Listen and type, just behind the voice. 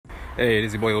Hey, this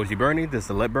is your boy OG Bernie. This is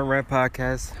the Let Burn Rant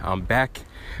podcast. I'm back.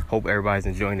 Hope everybody's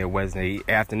enjoying their Wednesday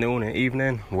afternoon and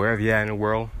evening, wherever you're at in the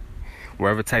world,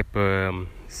 wherever type of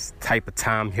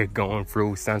time you're going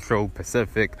through, Central,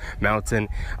 Pacific, Mountain.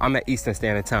 I'm at Eastern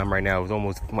Standard Time right now. It's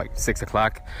almost like 6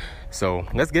 o'clock. So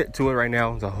let's get to it right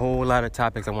now. There's a whole lot of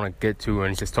topics I want to get to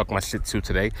and just talk my shit to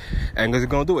today. And we're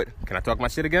going to do it. Can I talk my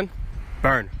shit again?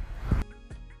 Burn.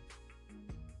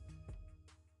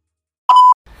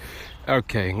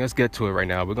 Okay, let's get to it right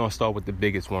now. We're going to start with the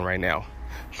biggest one right now.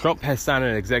 Trump has signed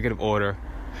an executive order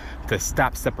to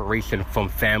stop separation from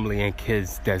family and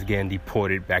kids that's getting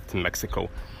deported back to Mexico.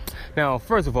 Now,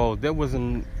 first of all, there was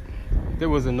no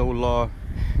law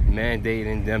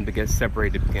mandating them to get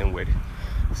separated to begin with.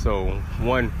 So,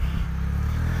 one,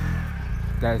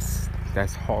 that's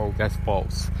horrible, that's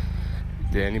false.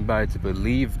 To anybody to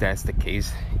believe that's the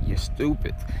case, you're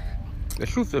stupid. The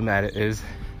truth of the matter is,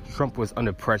 Trump was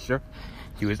under pressure.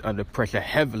 He was under pressure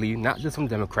heavily, not just from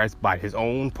Democrats, by his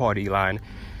own party line,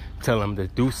 telling him to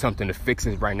do something to fix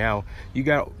it right now. You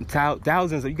got you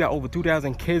got over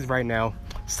 2,000 kids right now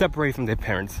separated from their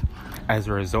parents as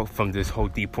a result from this whole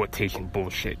deportation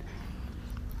bullshit.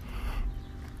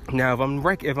 Now,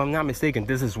 if I'm not mistaken,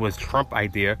 this was Trump's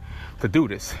idea to do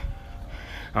this.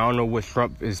 I don't know what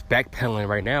Trump is backpedaling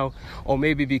right now, or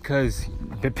maybe because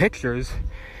the pictures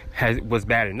was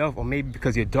bad enough, or maybe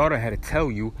because your daughter had to tell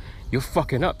you you're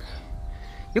fucking up.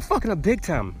 You're fucking up big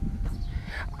time.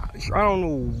 I don't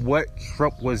know what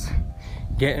Trump was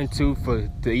getting to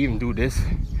to even do this.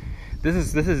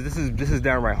 This is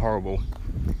downright horrible.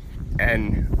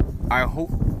 And I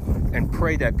hope and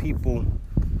pray that people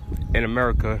in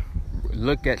America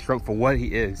look at Trump for what he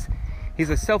is. He's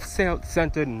a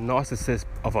self-centered narcissist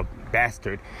of a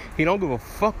bastard. He don't give a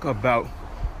fuck about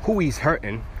who he's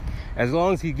hurting. As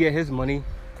long as he get his money,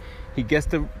 he gets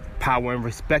the power and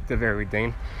respect of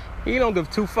everything. He don't give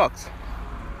two fucks.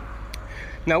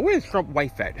 Now, where's Trump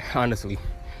wife at, honestly?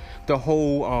 The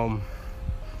whole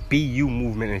BU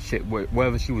movement and shit,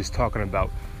 whatever she was talking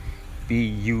about.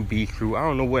 BU, be true. I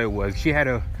don't know where it was. She had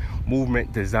a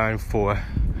movement designed for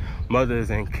mothers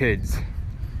and kids.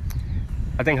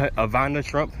 I think Ivana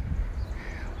Trump.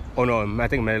 Oh no, I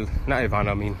think not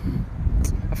Ivana,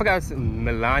 I forgot, it's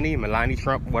Melania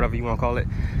Trump, whatever you want to call it.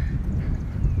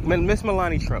 Miss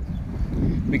Melania Trump.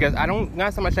 Because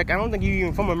last time I checked, I don't think you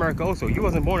even from America also. You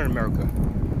wasn't born in America.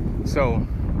 So,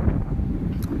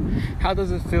 how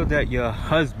does it feel that your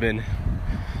husband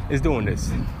is doing this?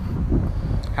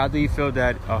 How do you feel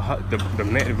that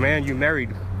the man you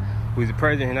married, who's the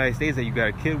president of the United States that you got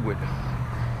a kid with,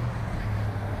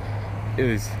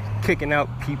 is kicking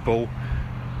out people,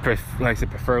 like I said,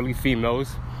 preferably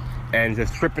females, and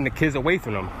just stripping the kids away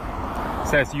from them?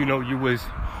 Since you was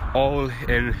all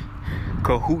in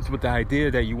cahoots with the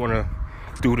idea that you want to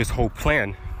do this whole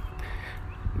plan.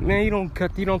 Man, you don't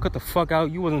cut the fuck out.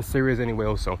 You wasn't serious anyway.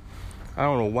 Also, I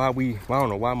don't know why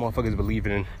motherfuckers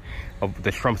believing in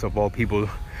the Trumps of all people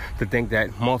to think that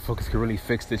motherfuckers can really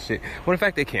fix this shit. Well, in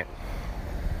fact, they can't.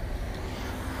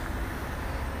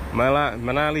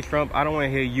 Melania Trump, I don't want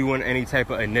to hear you on any type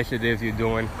of initiatives you're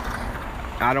doing.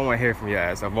 I don't want to hear from your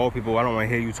ass. Of all people, I don't want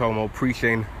to hear you talking about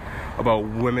preaching about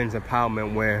women's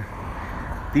empowerment where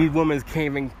these women can't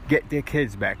even get their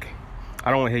kids back. I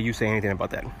don't want to hear you say anything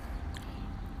about that.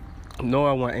 No,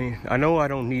 I know I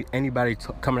don't need anybody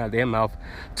coming out their mouth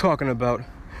talking about,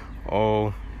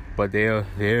 but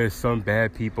there's some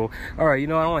bad people. All right, I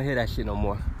don't want to hear that shit no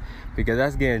more, because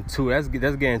that's getting too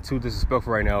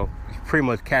disrespectful right now. Pretty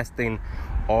much casting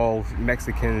all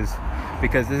Mexicans,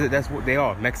 because that's what they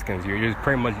are, Mexicans. You're just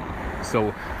pretty much.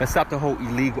 So let's stop the whole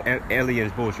illegal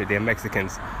aliens bullshit. They're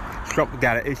Mexicans. Trump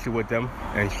got an issue with them,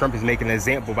 and Trump is making an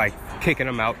example by kicking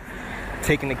them out,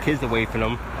 taking the kids away from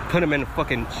them, put them in the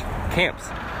fucking camps.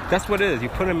 That's what it is. You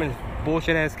put them in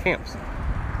bullshit ass camps.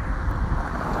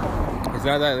 It's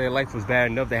not that their life was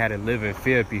bad enough they had to live in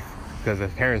fear because their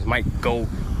parents might go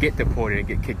get deported and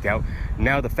get kicked out.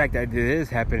 Now the fact that it is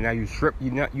happening, now you're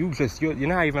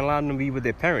not even allowing them to be with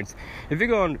their parents. If you're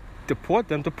going to deport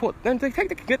them, they kick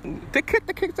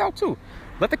the kids out too.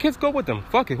 Let the kids go with them.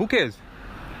 Fuck it, who cares?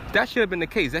 That should have been the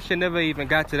case. That should never even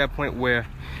got to that point where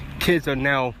kids are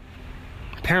now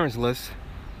parentless.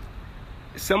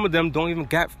 Some of them don't even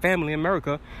got family in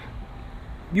America.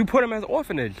 You put them as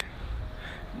orphanage.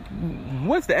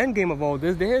 What's the end game of all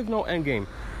this? There is no end game.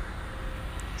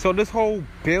 So this whole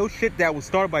bill shit that was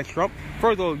started by Trump,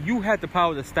 first of all, you had the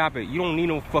power to stop it. You don't need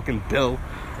no fucking bill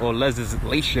or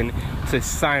legislation to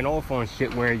sign off on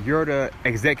shit where you're the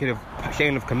executive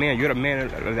chain of command. You're the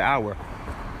man of the hour.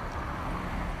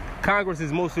 Congress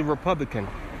is mostly Republican.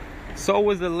 So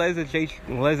is the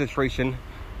legislation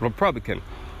Republican.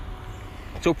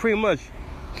 So pretty much,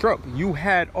 Trump, you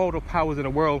had all the powers in the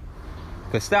world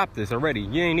to stop this already.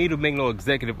 You ain't need to make no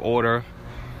executive order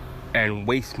and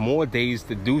waste more days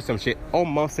to do some shit, or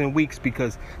months and weeks,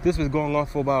 because this was going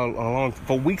on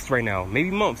for weeks right now,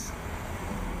 maybe months.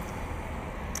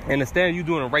 And instead of you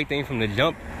doing the right thing from the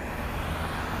jump,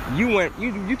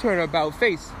 you turned about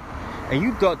face, and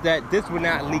you thought that this would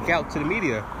not leak out to the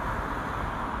media.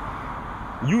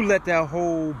 You let that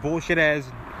whole bullshit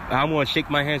ass I want to shake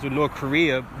my hands with North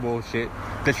Korea bullshit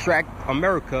distract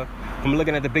America from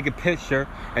looking at the bigger picture,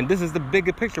 and this is the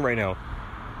bigger picture right now.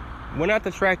 We're not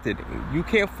distracted. You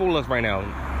can't fool us right now.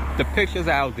 The pictures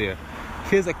are out there.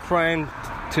 Kids are crying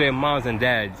to their moms and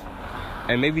dads,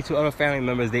 and maybe to other family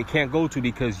members they can't go to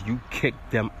because you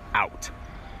kicked them out.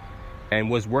 And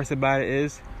what's worse about it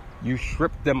is you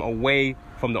stripped them away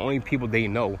from the only people they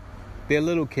know. They're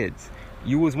little kids.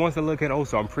 You was once a little kid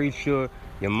also. I'm pretty sure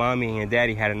your mommy and your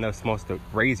daddy had enough smarts to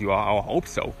raise you. I hope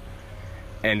so.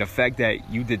 And the fact that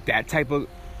you did that type of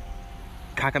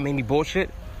cockamamie bullshit,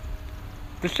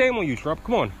 the shame on you, Trump.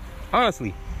 Come on.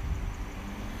 Honestly.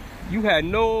 You had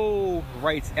no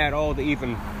rights at all to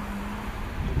even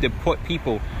deport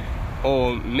people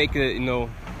or make it,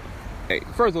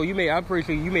 first of all, I'm pretty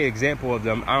sure you made an example of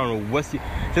them. I don't know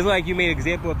just like you made an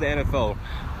example of the NFL.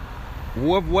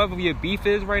 Whatever your beef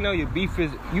is right now, your beef is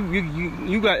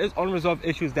you got unresolved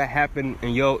issues that happen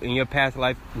in your past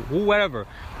life, whatever.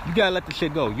 You gotta let the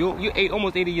shit go. You're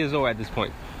almost 80 years old at this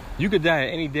point. You could die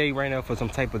any day right now for some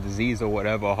type of disease or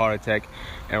whatever, a heart attack.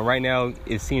 And right now,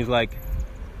 it seems like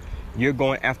you're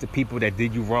going after people that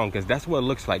did you wrong, because that's what it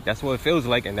looks like. That's what it feels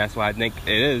like, and that's what I think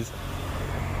it is.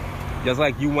 Just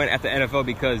like you went after NFL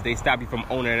because they stopped you from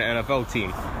owning an NFL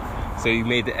team. So you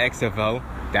made the XFL.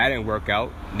 That didn't work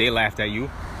out. They laughed at you.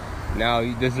 Now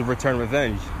this is return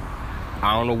revenge.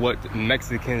 I don't know what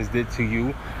Mexicans did to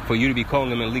you for you to be calling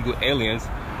them illegal aliens,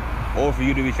 or for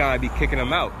you to be trying to be kicking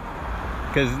them out.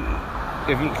 Because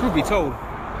if truth be told,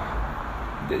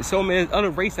 there's so many other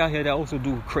races out here that also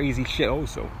do crazy shit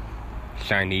also.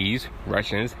 Chinese,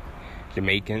 Russians,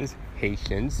 Jamaicans,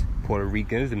 Haitians, Puerto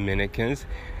Ricans, Dominicans,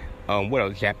 what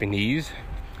else? Japanese.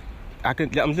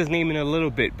 I'm just naming a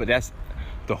little bit, but that's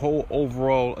the whole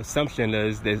overall assumption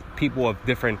is there's people of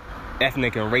different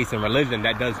ethnic and race and religion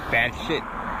that does bad shit.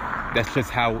 That's just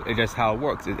how it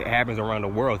works. It happens around the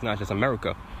world. It's not just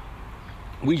America.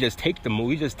 We just take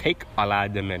a lot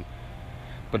of them in.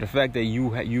 But the fact that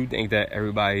you think that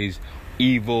everybody's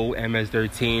evil,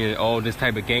 MS-13, and all this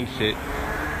type of gang shit,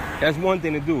 that's one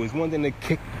thing to do. It's one thing to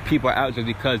kick people out just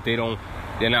because they don't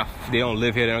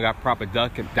live here. They don't got proper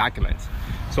documents.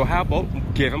 So how about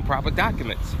give them proper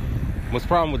documents? What's the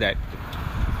problem with that?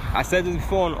 I said this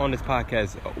before on this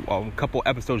podcast a couple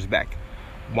episodes back.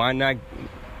 Why not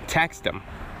tax them?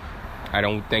 I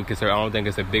don't think it's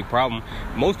a big problem.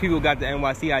 Most people got the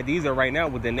NYC IDs right now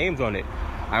with their names on it.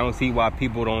 I don't see why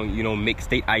people don't, make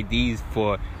state IDs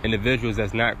for individuals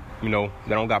that's not, that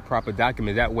don't got proper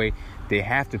documents. That way they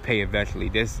have to pay eventually.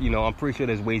 I'm pretty sure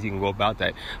there's ways you can go about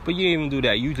that. But you didn't even do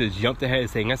that. You just jumped ahead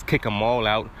saying, let's kick them all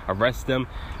out, arrest them,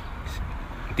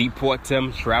 deport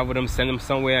them, travel them, send them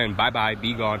somewhere, and bye-bye,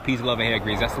 be gone. Peace, love, and hair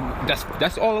grease.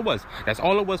 That's all it was. That's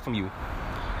all it was from you.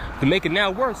 To make it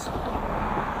now worse,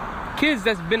 kids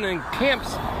that's been in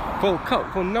camps for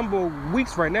a number of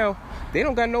weeks right now, they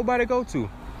don't got nobody to go to.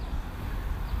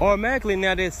 Automatically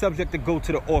now they're subject to go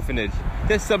to the orphanage.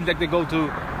 They're subject to go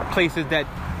to places that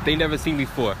they never seen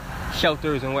before,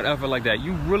 shelters and whatever like that.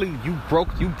 You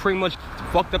pretty much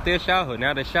fucked up their childhood.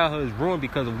 Now their childhood is ruined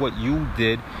because of what you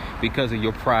did, because of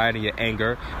your pride and your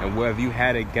anger and whatever you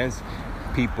had against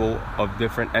people of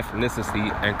different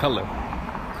ethnicity and color.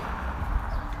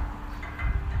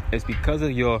 It's because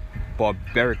of your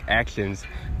barbaric actions.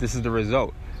 This is the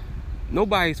result.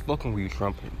 Nobody's fucking with you,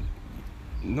 Trump.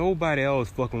 Nobody else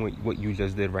fucking with what you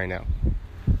just did right now.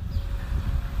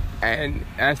 And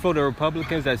as for the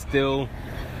Republicans that still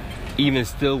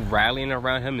rallying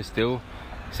around him and still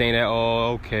saying that,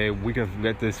 oh, okay, we can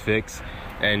get this fixed,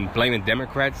 and blaming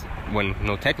Democrats when,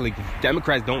 technically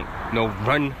Democrats don't,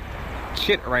 run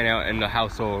shit right now in the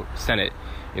House or Senate,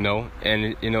 and,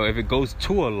 if it goes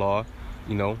to a law,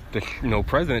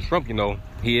 President Trump,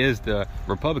 he is the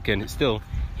Republican, still,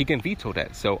 he can veto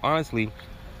that. So honestly,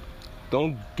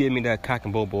 don't give me that cock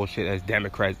and bull bullshit as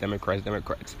Democrats and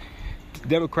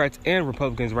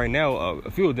Republicans right now, a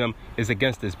few of them is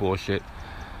against this bullshit.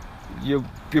 You're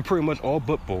pretty much all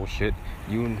but bullshit.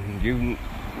 You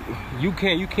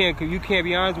can't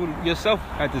be honest with yourself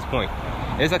at this point.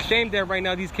 It's a shame that right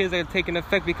now these kids are taking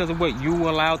effect because of what you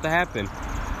allowed to happen.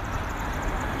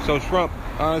 So Trump,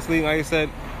 honestly, like I said,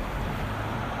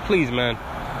 please, man,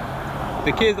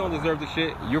 The kids don't deserve the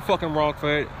shit. You're fucking wrong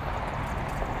for it.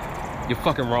 You're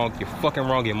fucking wrong. You're fucking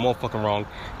wrong. You're more fucking wrong.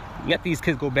 Let these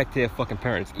kids go back to their fucking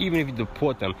parents, even if you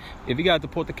deport them. If you gotta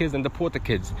deport the kids, then deport the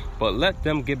kids. But let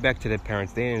them get back to their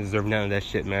parents. They didn't deserve none of that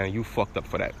shit, man. You fucked up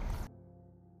for that.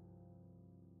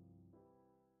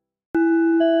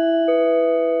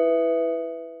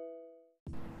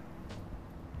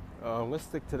 Let's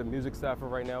stick to the music side for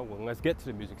right now. Well, let's get to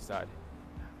the music side.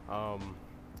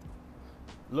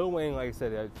 Lil Wayne, like I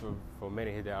said, for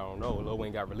many that I don't know, Lil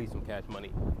Wayne got released from Cash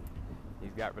Money.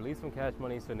 He's got released from Cash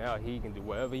Money, so now he can do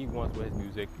whatever he wants with his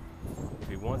music. If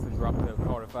he wants to drop the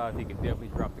Carter 5, he can definitely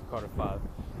drop the Carter 5.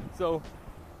 So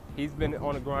he's been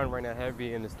on the grind right now,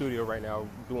 heavy in the studio right now,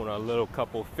 doing a little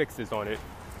couple fixes on it.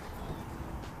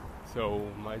 So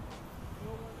my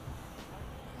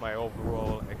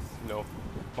overall,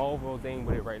 my overall thing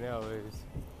with it right now is,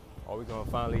 are we gonna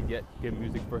finally get good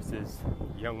music versus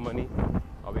Young Money?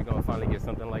 Are we gonna finally get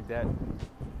something like that?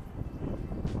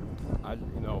 I'm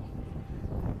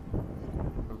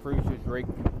pretty sure Drake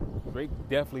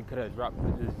definitely could have dropped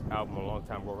this album a long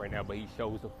time ago right now, but he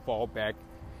chose to fall back,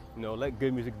 let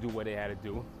good music do what they had to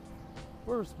do.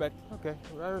 We respect, okay,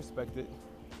 I respect it.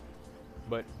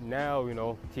 But now,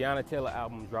 Teyana Taylor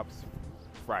album drops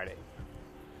Friday.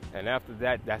 And after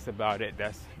that, that's about it.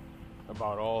 That's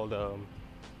about all the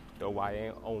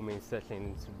Wyoming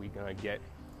sessions we gonna get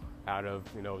out of,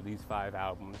 these 5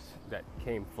 albums that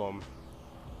came from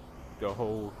the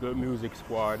whole Good Music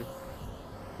squad.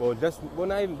 Just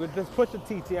Pusha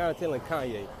T, Teyana Taylor, and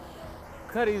Kanye.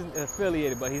 Cudi's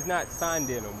affiliated, but he's not signed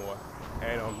there no more.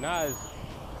 And Nas,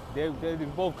 they're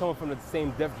both coming from the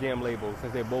same Def Jam label,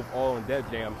 since they're both all in Def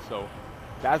Jam. So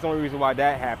that's the only reason why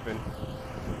that happened.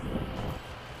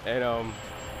 And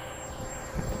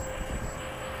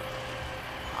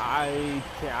I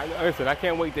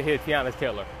can't wait to hear Teyana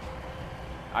Taylor.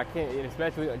 I can't,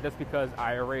 especially just because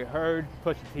I already heard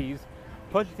Pusha T's.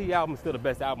 Pusha T album is still the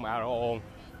best album out of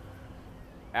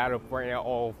right now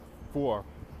all 4.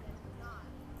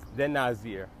 Then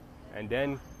Nasir, and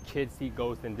then Kids See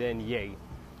Ghost, and then Ye.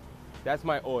 That's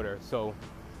my order. So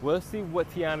we'll see what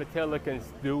Teyana Taylor can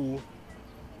do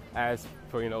as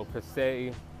for per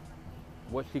se,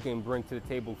 what she can bring to the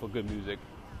table for good music.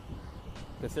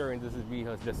 Considering this is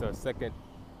just her second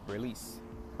release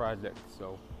project,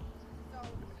 so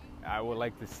I would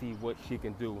like to see what she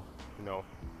can do.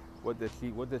 What does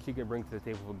she can bring to the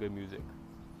table for good music?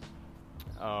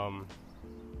 What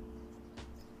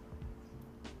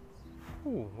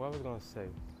was I gonna say?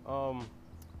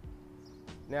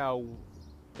 Now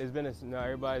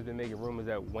everybody's been making rumors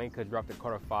that Wayne could drop the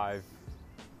Carter 5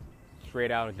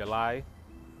 straight out in July,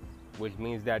 which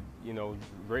means that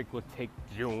Drake will take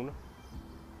June,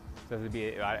 since it'd be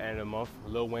at the end of the month.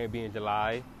 Lil Wayne be in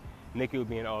July, Nicki will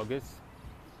be in August.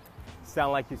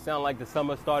 Sound like the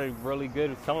summer started really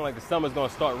good. It sounds like the summer's gonna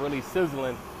start really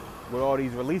sizzling with all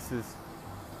these releases.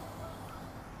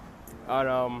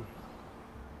 And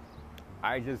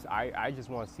I just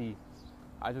want to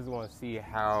see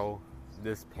how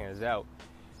this pans out.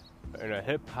 In a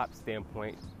hip hop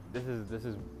standpoint, this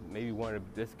is maybe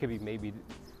this could be maybe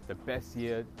the best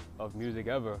year of music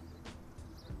ever,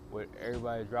 with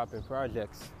everybody dropping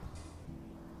projects.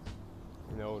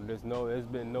 There's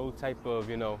been no type of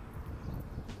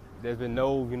there's been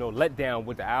no letdown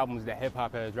with the albums that hip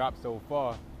hop has dropped so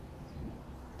far.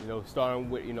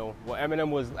 Starting with Eminem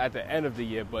was at the end of the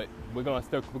year, but we're gonna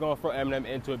throw Eminem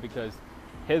into it because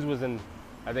his was in,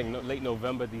 I think, late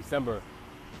November, December,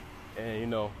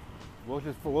 and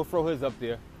we'll throw his up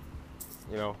there.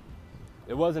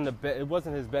 It wasn't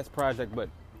his best project, but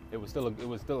it was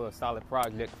still a solid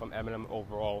project from Eminem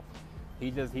overall. He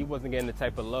wasn't getting the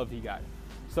type of love he got,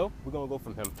 so we're gonna go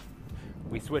from him.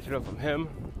 We switched it up from him.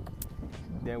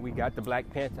 Then we got the Black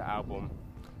Panther album.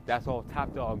 That's all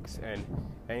Top Dogs and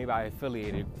anybody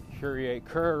affiliated,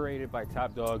 curated by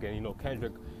Top Dog, and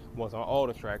Kendrick was on all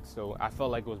the tracks, so I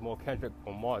felt like it was more Kendrick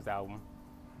Lamar's album.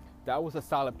 That was a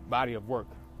solid body of work.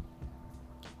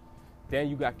 Then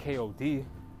you got KOD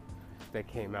that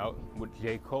came out with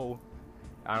J. Cole.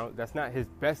 That's not his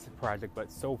best project,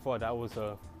 but so far that was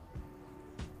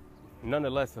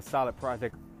nonetheless a solid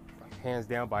project, hands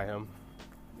down by him.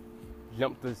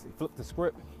 Flip the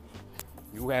script.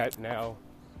 You had now,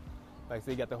 like I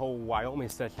say, you got the whole Wyoming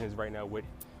sessions right now with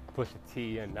Pusha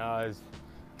T and Nas,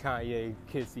 Kanye,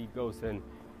 Kids See Ghost, and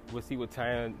we'll see what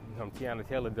Teyana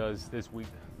Taylor does this week.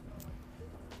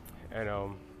 And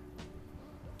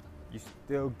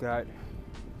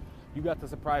you got the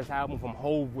surprise album from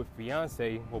Hov with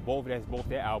Beyonce. Well, both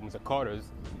their albums are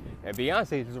Carters, and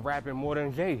Beyonce is rapping more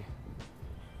than Jay.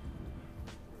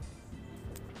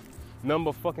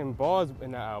 number fucking bars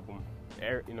in that album.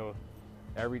 You know,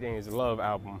 Everything Is Love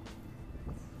album.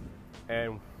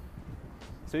 And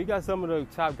so you got some of the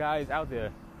top guys out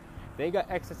there. Then you got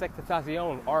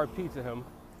XXXTentacion, RP to him.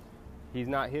 He's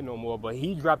not here no more, but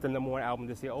he dropped the #1 album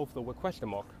this year also with question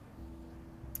mark.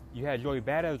 You had Joey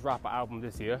Badass drop an album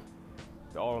this year,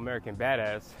 the All American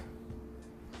Badass.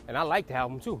 And I like the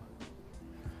album too.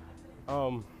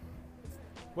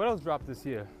 What else dropped this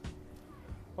year?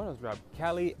 What else dropped?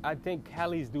 Cali, I think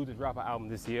Cali's due to drop an album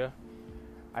this year.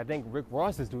 I think Rick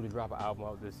Ross is due to drop an album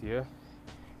out this year.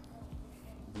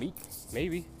 Meek,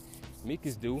 maybe. Meek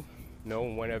is due,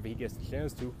 whenever he gets the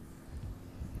chance to.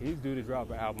 He's due to drop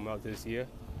an album out this year.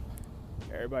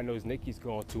 Everybody knows Nicki's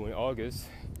going to in August.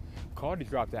 Cardi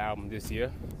dropped the album this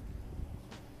year.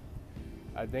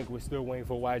 I think we're still waiting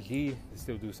for YG to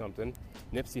still do something.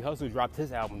 Nipsey Hussle dropped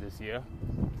his album this year.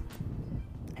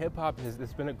 Hip-hop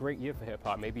it's been a great year for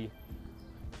hip-hop. Maybe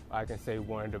I can say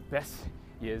one of the best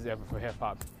years ever for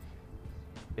hip-hop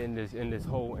in this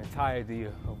whole entirety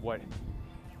of what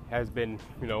has been,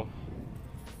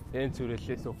 into this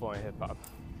shit so far in hip-hop.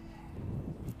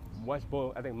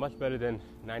 I think much better than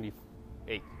 98.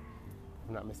 If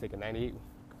I'm not mistaken, 98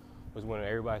 was when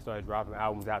everybody started dropping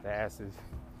albums out their asses.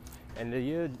 And the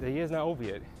year's not over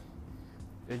yet.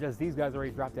 It's just these guys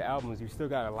already dropped their albums. You still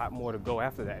got a lot more to go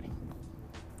after that.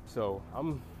 So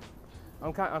I'm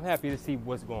happy to see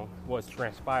what's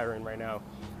transpiring right now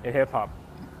in hip hop.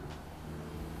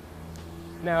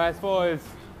 Now, as far as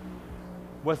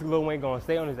what's Lil Wayne gonna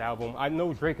say on his album, I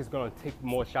know Drake is gonna take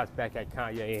more shots back at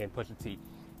Kanye and Pusha T.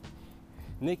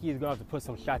 Nicki is gonna have to put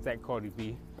some shots at Cardi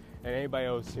B, and anybody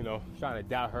else, trying to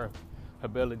doubt her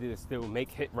ability to still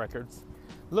make hit records.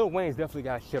 Lil Wayne's definitely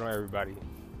got shit on everybody.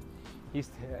 He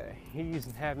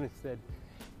haven't said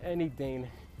anything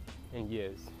in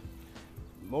years.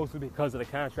 Mostly because of the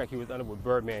contract he was under with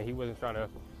Birdman. He wasn't trying to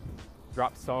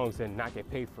drop songs and not get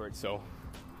paid for it, so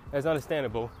that's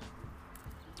understandable.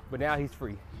 But now he's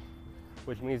free,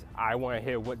 which means I want to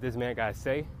hear what this man got to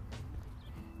say.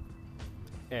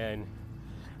 And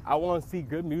I want to see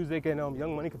good music and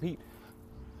Young Money compete.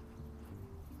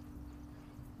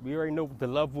 We already know the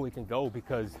level it can go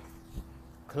because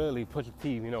clearly Pusha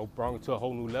T, brought it to a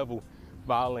whole new level.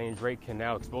 Violating Drake and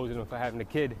now exposing him for having a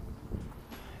kid.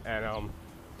 And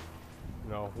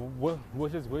we're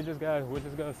just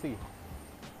gonna see.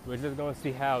 We're just gonna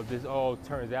see how this all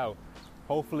turns out.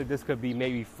 Hopefully this could be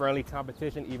maybe friendly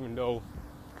competition, even though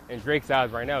in Drake's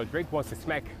eyes right now, Drake wants to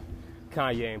smack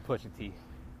Kanye and Pusha T.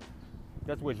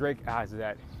 That's where Drake's eyes is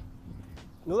at.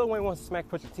 Lil Wayne wants to smack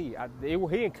Pusha T. He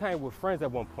and Kanye were friends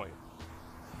at one point.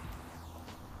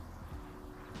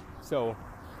 So,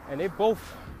 and they both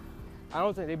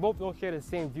don't share the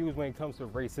same views when it comes to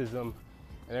racism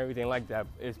and everything like that.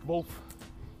 It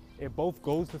both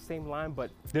goes the same line,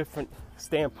 but different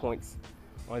standpoints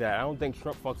on that. I don't think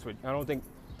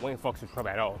Wayne fucks with Trump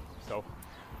at all. So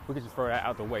we could just throw that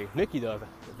out the way. Nicki does,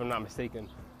 if I'm not mistaken.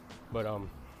 But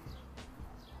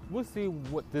we'll see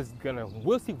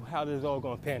we'll see how this is all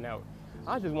gonna pan out.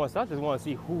 I just want to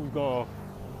see who's gonna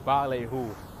violate who.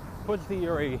 Pusha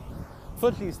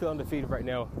T is still undefeated right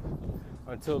now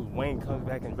until Wayne comes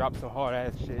back and drops some hard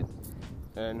ass shit,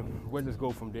 and we'll just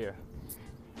go from there.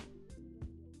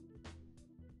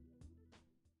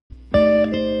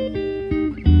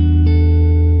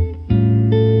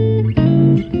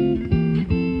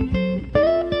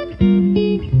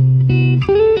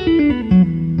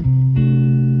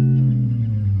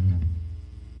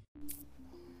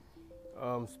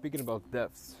 Speaking about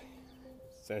deaths,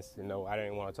 since I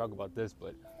didn't want to talk about this,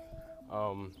 but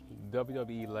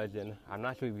WWE legend, I'm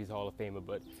not sure if he's a Hall of Famer,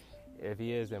 but if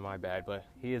he is, then my bad, but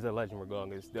he is a legend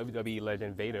regardless. WWE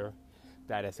legend Vader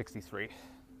died at 63.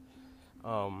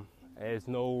 I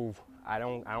don't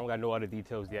got no other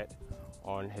details yet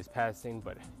on his passing,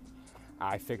 but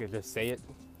I figured just say it.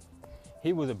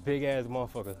 He was a big ass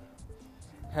motherfucker.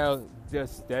 Hell,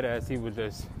 just dead ass. He was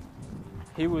his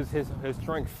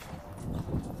strength.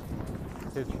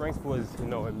 His strength was,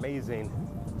 amazing.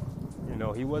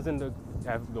 He wasn't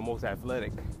the most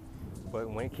athletic, but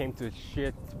when it came to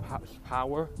sheer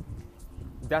power,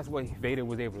 that's what Vader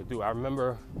was able to do. I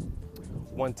remember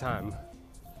one time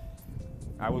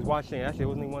I was watching, actually it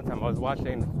wasn't even one time, I was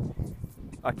watching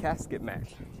a casket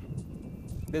match.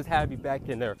 This had to be back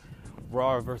in their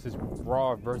Raw versus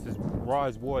War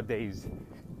days,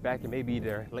 back in maybe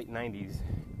their late 90s,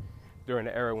 during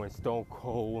the era when Stone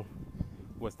Cold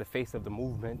was the face of the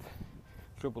movement.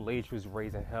 Triple H was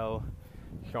raising hell.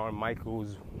 Shawn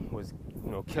Michaels was,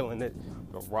 killing it.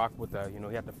 The Rock with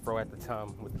he had to throw at the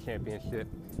time with the championship.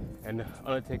 And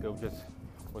Undertaker just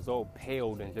was all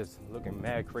paled and just looking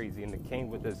mad crazy, and it came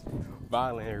with this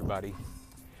violent everybody.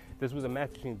 This was a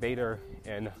match between Vader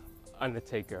and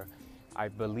Undertaker. I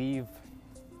believe,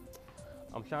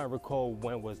 I'm trying to recall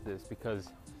when was this, because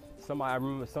I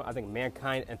remember I think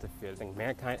Mankind interfered.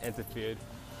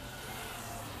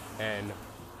 And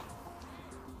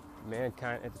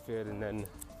then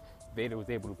Vader was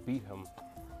able to beat him.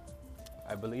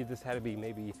 I believe this had to be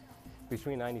maybe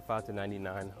between 95 to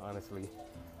 99, honestly.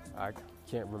 I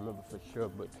can't remember for sure,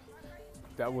 but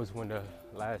that was when the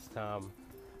last time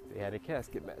they had a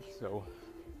casket match. So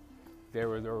there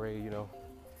was already,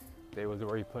 they was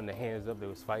already putting their hands up, they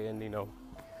was fighting,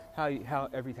 how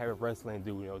every type of wrestling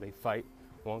do, they fight,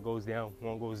 one goes down,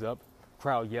 one goes up,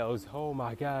 crowd yells, oh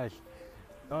my gosh,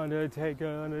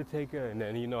 Undertaker, and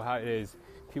then you know how it is,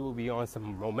 people be on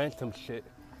some momentum shit,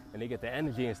 and they get the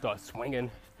energy and start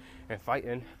swinging and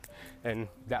fighting, and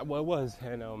that what it was.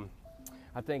 And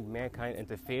I think Mankind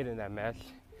interfered in that match,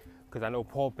 because I know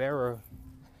Paul Bearer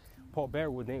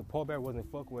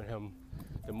wasn't fucking with him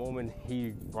the moment he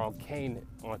brought Kane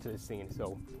onto the scene,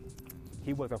 so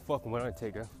he wasn't fucking with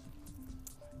Undertaker.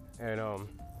 And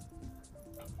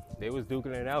they was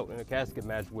duking it out in a casket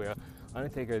match where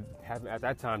Undertaker at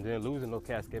that time didn't lose in no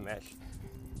casket match,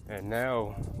 and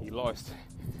now he lost.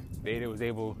 Vader was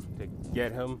able to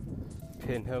get him,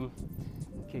 pin him,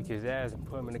 kick his ass, and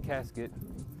put him in the casket,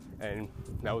 and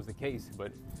that was the case.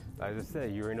 But like I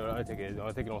said, you already know the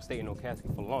Undertaker don't stay in no casket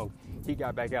for long. He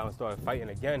got back out and started fighting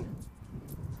again,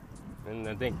 and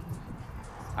I think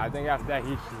after that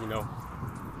he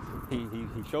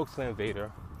chokeslammed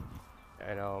Vader,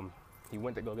 and he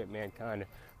went to go get Mankind.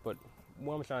 But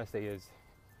what I'm trying to say is,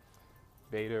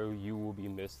 Vader, you will be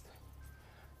missed.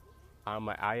 I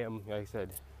am, like I said,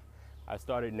 I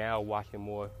started now watching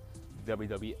more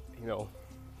WWE,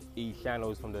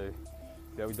 channels from the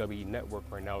WWE network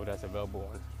right now that's available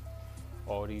on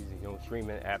all these,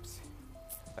 streaming apps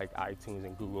like iTunes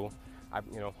and Google. I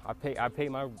pay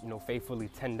my, faithfully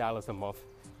 $10 a month.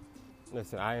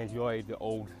 Listen, I enjoyed the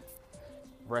old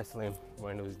wrestling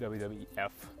when it was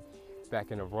WWF back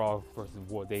in the Raw versus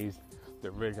War days, the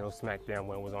original SmackDown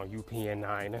when it was on UPN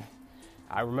 9.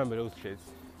 I remember those shits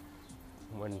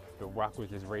when The Rock was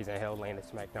just raising hell, laying the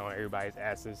SmackDown on everybody's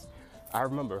asses. I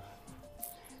remember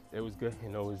it was good.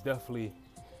 It was definitely,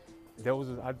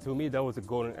 to me, that was a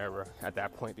golden era at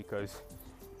that point, because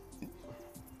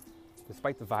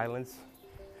despite the violence,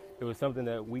 it was something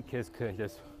that we kids couldn't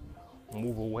just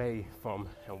move away from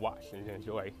and watch and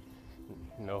enjoy,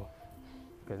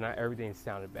 because not everything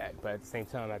sounded bad. But at the same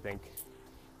time, I think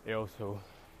it also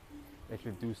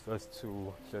introduced us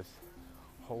to just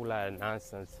a whole lot of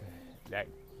nonsense that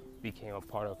became a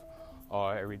part of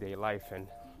our everyday life, and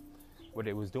what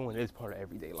it was doing is part of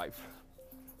everyday life.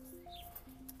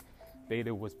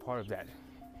 Vader was part of that,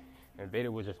 and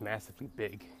Vader was just massively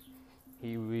big.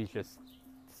 He was just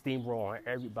steamrolling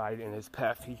everybody in his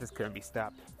path. He just couldn't be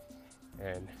stopped,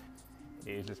 and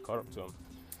it just caught up to him.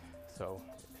 So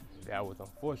that was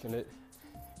unfortunate,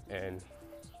 and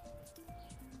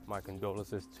my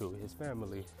condolences to his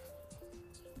family.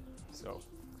 So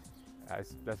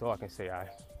that's all I can say. I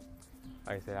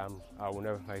will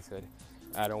never. Like I said,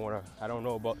 I don't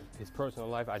know about his personal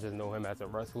life. I just know him as a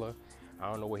wrestler. I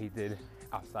don't know what he did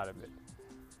outside of it.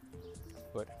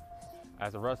 But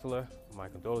as a wrestler, my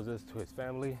condolences to his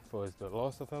family for the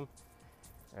loss of him,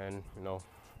 and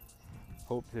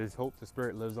hope the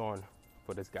spirit lives on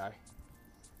for this guy.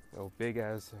 Big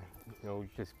ass,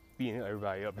 just beating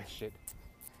everybody up and shit.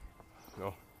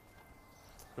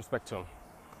 Respect to him.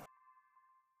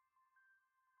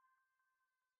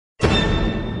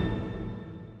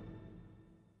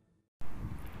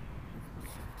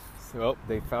 So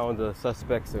they found the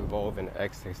suspects involved in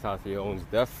XXXTentacion's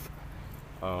death.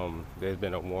 There's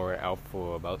been a warrant out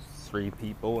for about 3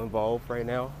 people involved right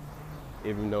now,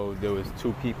 even though there was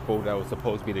 2 people that was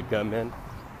supposed to be the gunmen.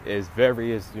 There's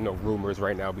various, rumors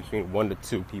right now between 1 to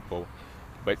 2 people,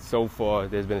 but so far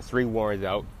there's been 3 warrants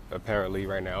out apparently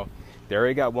right now. They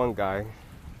already got 1 guy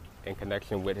in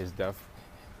connection with his death,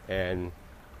 and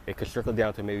it could trickle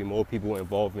down to maybe more people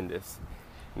involved in this.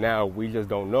 Now, we just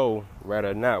don't know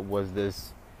whether or not was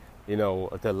this,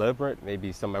 a deliberate,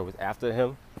 maybe somebody was after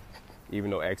him, even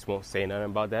though X won't say nothing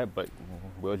about that, but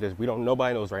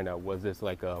nobody knows right now. Was this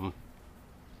like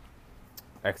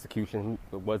execution?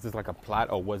 Was this like a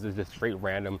plot, or was this just straight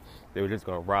random? They were just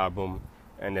gonna rob him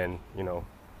and then,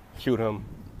 shoot him,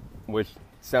 which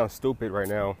sounds stupid right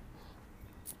now.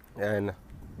 And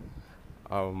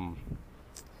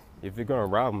if you're gonna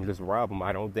rob him, just rob him.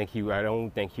 I don't think he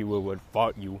would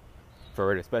fault you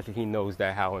for it, especially he knows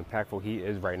that how impactful he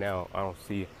is right now. I don't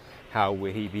see how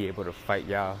would he be able to fight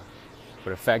y'all?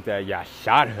 But the fact that y'all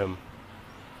shot him,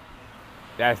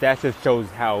 that just shows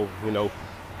how, you know,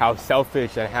 how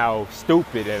selfish and how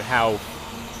stupid and how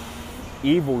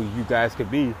evil you guys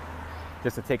could be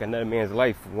just to take another man's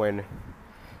life, when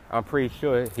I'm pretty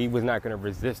sure he was not going to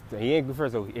resist. He ain't,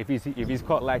 first of all, if he's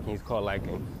caught lacking, he's caught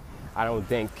lacking. I don't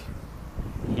think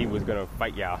he was going to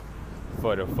fight y'all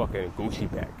for the fucking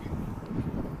Gucci bag.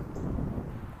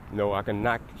 You know, I can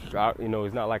knock out, you know,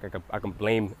 it's not like I can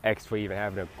blame X for even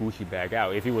having a Gucci bag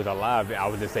out. If he was alive, I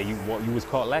would just say you was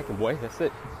caught lacking, boy. That's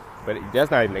it. But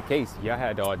that's not even the case. Y'all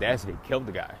had the audacity to kill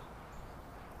the guy.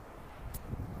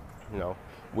 You know,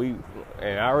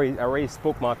 I already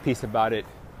spoke my piece about it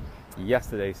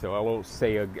yesterday, so I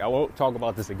won't talk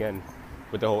about this again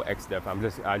with the whole X stuff.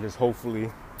 I just hopefully,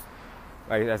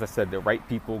 like, as I said, the right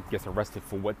people gets arrested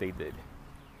for what they did.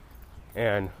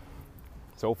 And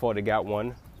so far they got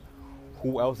one.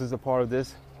 Who else is a part of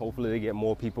this? Hopefully they get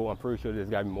more people. I'm pretty sure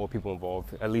there's got to be more people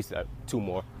involved. At least 2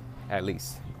 more, at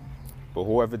least. But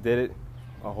whoever did it,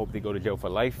 I hope they go to jail for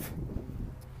life.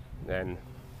 And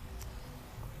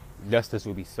justice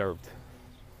will be served.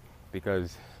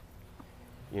 Because,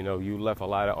 you know, you left a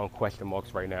lot of unquestioned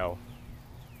marks right now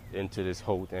into this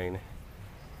whole thing.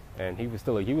 And he was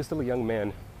still a young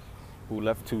man who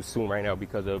left too soon right now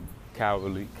because of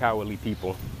cowardly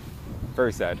people.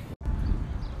 Very sad.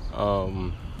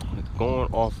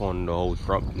 Going off on the whole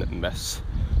Trump mess,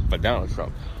 but Donald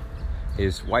Trump,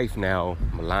 his wife now,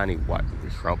 Melanie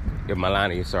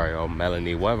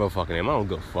Melanie, whatever fucking name, I don't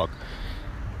give a fuck.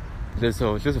 She's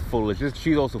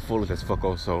also foolish as fuck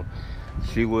also.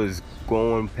 She was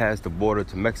going past the border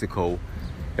to Mexico,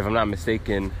 if I'm not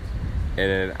mistaken,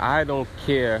 and I don't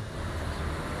care.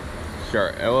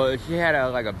 Sure, well, she had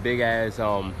a big ass,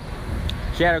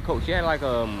 she had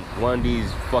one of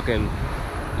these fucking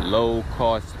low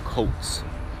cost coats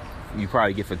you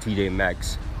probably get for TJ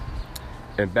Maxx,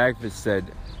 and back of it said,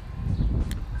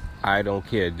 "I don't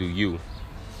care, do you?"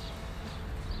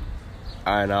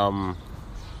 And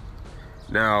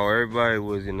now everybody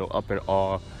was, you know, up in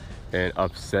awe and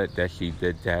upset that she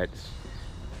did that.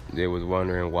 They was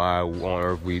wondering why on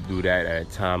earth we do that at a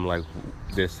time like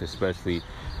this, especially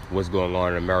what's going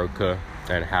on in America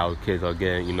and how kids are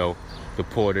getting, you know,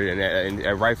 deported,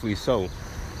 and rightfully so.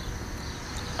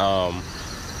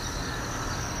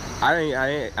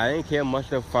 I didn't care much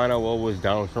to find out what was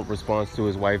Donald Trump's response to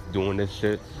his wife doing this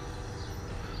shit.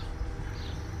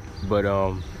 But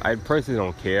I personally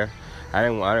don't care. I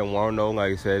didn't want to know.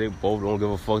 Like I said, they both don't give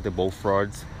a fuck. They're both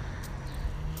frauds.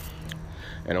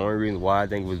 And the only reason why I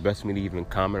think it was best for me to even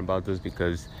comment about this,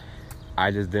 because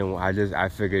I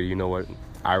figured, you know what,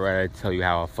 I'd rather tell you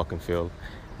how I fucking feel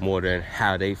more than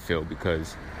how they feel,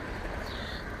 because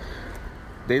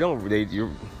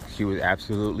she was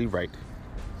absolutely right.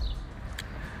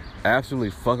 Absolutely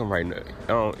fucking right.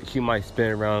 She might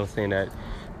spin around saying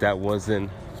that wasn't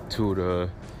to the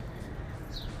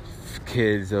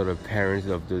kids or the parents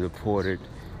of the deported,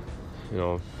 you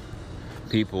know,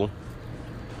 people.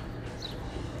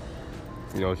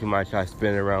 You know, she might try to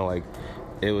spin it around like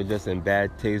it was just in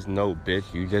bad taste. No,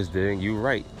 bitch, you just didn't. You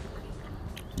right.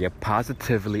 You're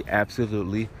positively,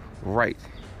 absolutely right.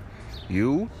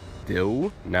 You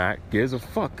do not give a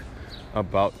fuck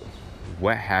about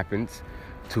what happens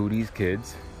to these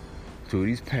kids, to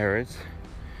these parents,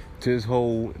 to this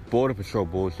whole border patrol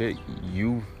bullshit.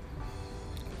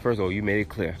 First of all, you made it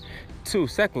clear. 2,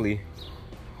 secondly,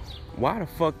 why the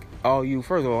fuck are you?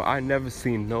 First of all, I never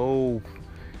seen no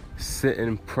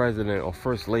sitting president or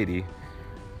first lady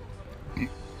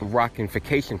rocking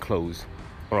vacation clothes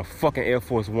on a fucking Air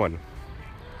Force One.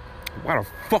 Why the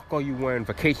fuck are you wearing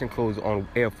vacation clothes on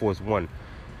Air Force One?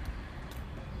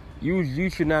 You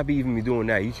should not be even be doing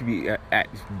that. You should be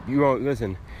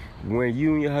listen, when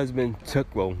you and your husband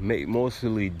took,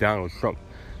 mostly Donald Trump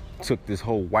took this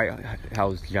whole White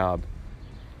House job,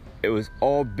 it was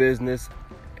all business.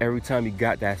 Every time you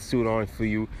got that suit on for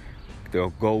you,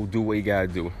 they'll go do what you gotta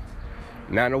do.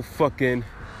 Not no fucking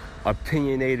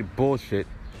opinionated bullshit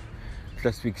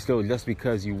just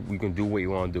because we can do what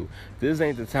you want to do. This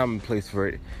ain't the time and place for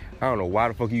it. I don't know why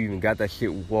the fuck you even got that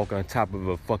shit walking on top of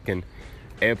a fucking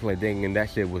airplane thing, and that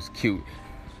shit was cute.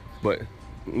 But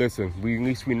listen, at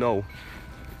least we know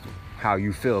how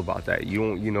you feel about that.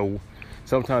 You know,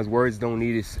 sometimes words don't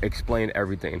need to explain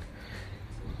everything.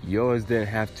 Yours didn't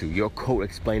have to. Your coat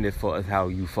explained it for us how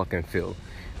you fucking feel.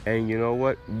 And you know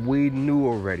what? We knew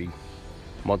already.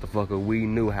 Motherfucker, we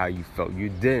knew how you felt. You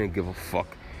didn't give a fuck.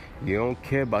 You don't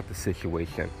care about the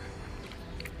situation.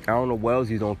 I don't know what else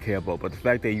you don't care about, but the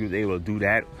fact that you was able to do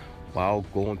that while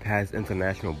going past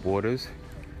international borders,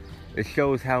 It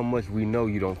shows how much we know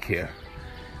you don't care.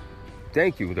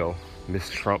 Thank you, though, Miss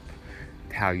Trump,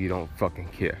 how you don't fucking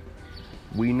care.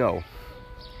 We know.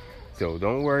 So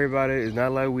don't worry about it. It's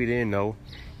not like we didn't know.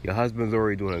 Your husband's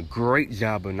already doing a great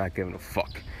job of not giving a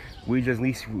fuck. We just, at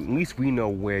least we know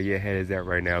where your head is at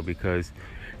right now, because,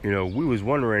 we was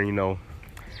wondering,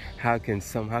 how can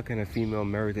a female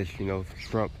marry this,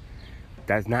 Trump,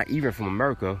 that's not even from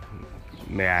America,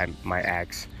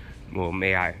 might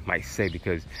say,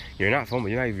 because you're not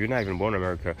even born in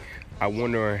America. I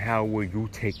wonder how would you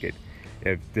take it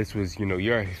if this was,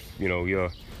 your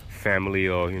family,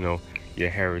 or, your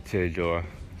heritage, or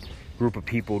group of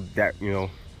people that,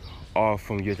 are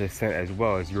from your descent as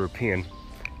well as European,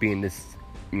 being this,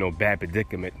 bad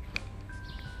predicament.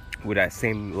 Would that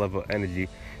same level of energy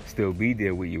still be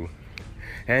there with you?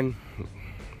 And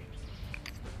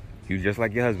you just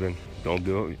like your husband. Don't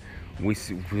do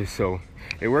it. So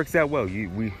it works out well.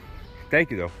 We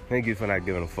thank you though. Thank you for not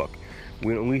giving a fuck. At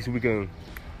least we can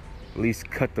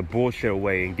cut the bullshit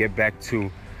away and get back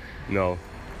to,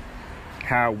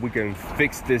 how we can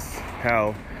fix this.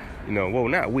 How, well,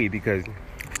 not we, because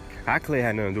I clearly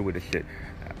had nothing to do with this shit.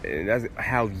 That's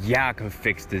how y'all can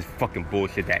fix this fucking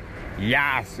bullshit that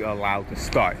y'all's allowed to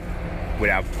start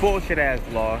without bullshit ass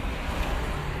law,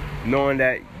 knowing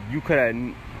that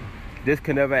this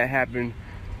could never have happened.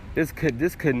 This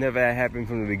could never have happened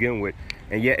from the begin with,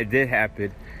 and yet it did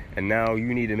happen. And now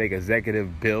you need to make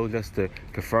executive bill just to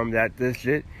confirm that this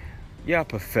shit. Y'all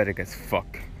pathetic as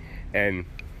fuck. And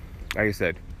like I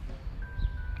said,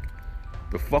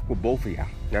 the fuck with both of y'all.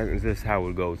 That's just how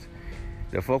it goes.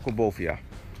 The fuck with both of y'all.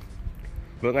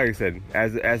 But like I said,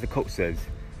 as the coach says,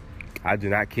 I do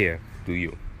not care. Do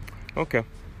you? Okay.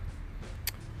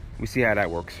 We see how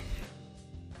that works.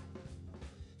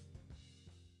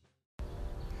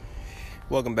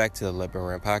 Welcome back to the Let Burn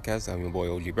Rant Podcast. I'm your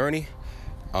boy OG Bernie.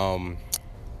 I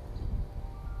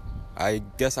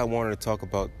guess I wanted to talk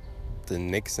about the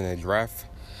Knicks and the draft,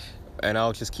 and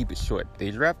I'll just keep it short.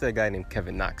 They drafted a guy named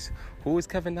Kevin Knox. Who is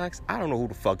Kevin Knox? I don't know who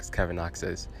the fuck Kevin Knox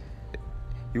is.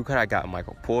 You could have got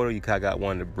Michael Porter. You could have got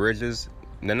one of the Bridges.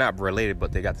 They're not related,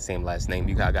 but they got the same last name.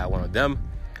 You could have got one of them.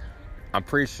 I'm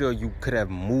pretty sure you could have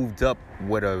moved up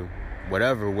with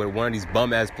with one of these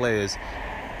bum ass players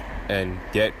and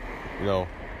get,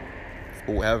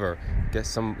 whoever. Get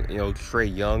some,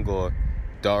 Trae Young or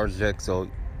Darjex, or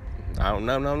I don't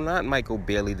know, not Michael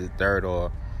Bailey the third, or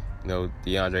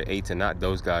DeAndre Ayton, not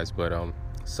those guys, but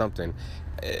something.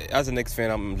 As a Knicks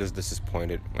fan, I'm just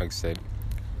disappointed. Like I said,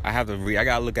 I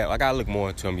gotta look more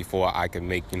into him before I can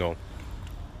make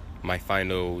my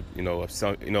final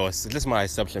it's just my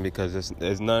assumption, because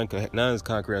there's none is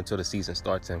concrete until the season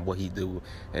starts and what he do,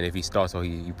 and if he starts or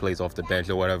he plays off the bench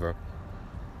or whatever.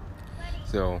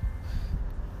 So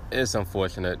it's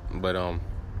unfortunate, but on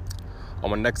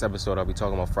my next episode I'll be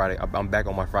talking about Friday. I'm back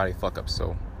on my Friday fuck ups,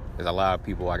 so there's a lot of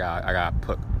people I got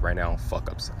put right now on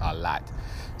fuck ups, a lot.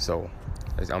 So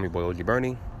I'm your boy OG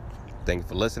Bernie. Thank you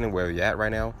for listening wherever you're at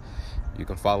right now. You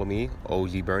can follow me,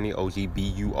 OG Bernie,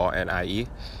 OGBURNIE,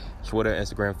 Twitter,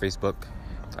 Instagram, Facebook.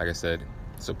 Like I said,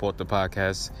 support the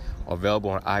podcast.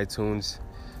 Available on iTunes,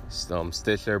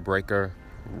 Stitcher, Breaker,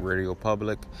 Radio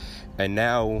Public, and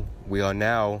now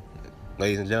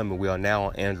ladies and gentlemen, we are now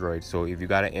on Android. So if you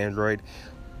got an Android,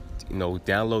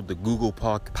 download the Google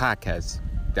Podcast.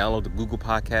 Download the Google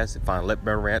Podcast and find Let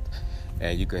Burn Rant,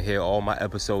 and you can hear all my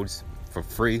episodes for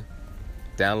free.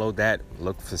 Download that.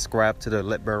 Subscribe to the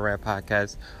Let Burn Rant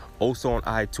Podcast. Also on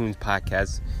iTunes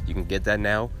Podcasts. You can get that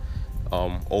now.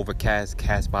 Overcast,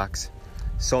 Castbox.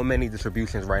 So many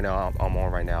distributions right now I'm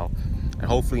on right now. And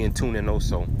hopefully in TuneIn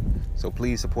also. So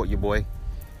please support your boy.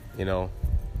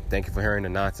 Thank you for hearing the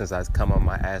nonsense that's come on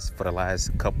my ass for the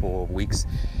last couple of weeks.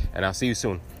 And I'll see you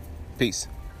soon. Peace.